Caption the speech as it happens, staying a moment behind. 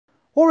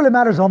What really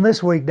matters on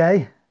this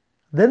weekday?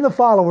 Then the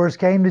followers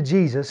came to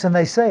Jesus and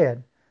they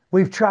said,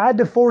 "We've tried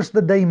to force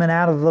the demon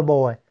out of the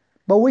boy,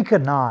 but we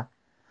could not.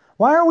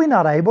 Why are we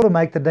not able to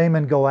make the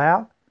demon go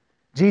out?"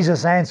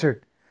 Jesus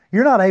answered,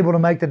 "You're not able to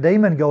make the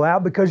demon go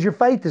out because your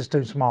faith is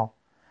too small.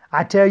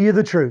 I tell you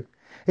the truth.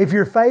 If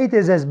your faith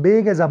is as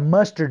big as a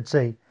mustard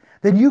seed,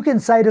 then you can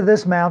say to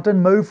this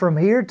mountain, 'Move from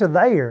here to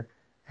there,'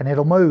 and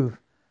it'll move."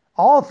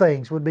 All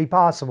things would be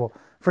possible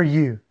for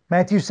you.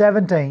 Matthew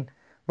 17,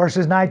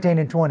 verses 19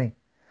 and 20.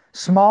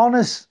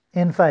 Smallness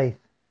in faith.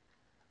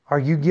 Are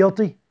you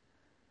guilty?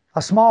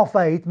 A small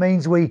faith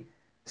means we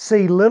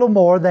see little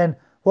more than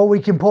what we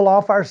can pull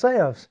off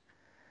ourselves.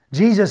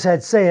 Jesus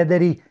had said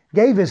that He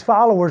gave His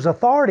followers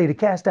authority to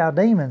cast out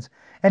demons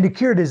and to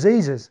cure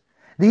diseases.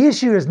 The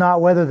issue is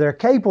not whether they're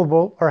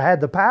capable or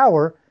had the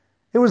power.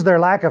 It was their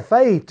lack of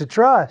faith to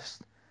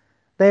trust.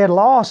 They had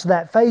lost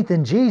that faith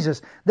in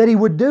Jesus, that He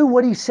would do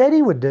what He said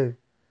He would do.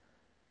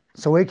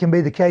 So it can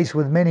be the case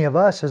with many of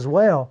us as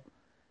well.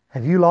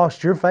 Have you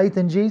lost your faith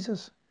in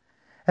Jesus?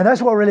 And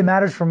that's what really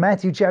matters from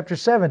Matthew chapter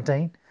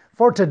 17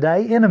 for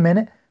today, in a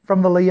minute,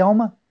 from the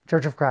Leoma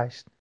Church of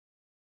Christ.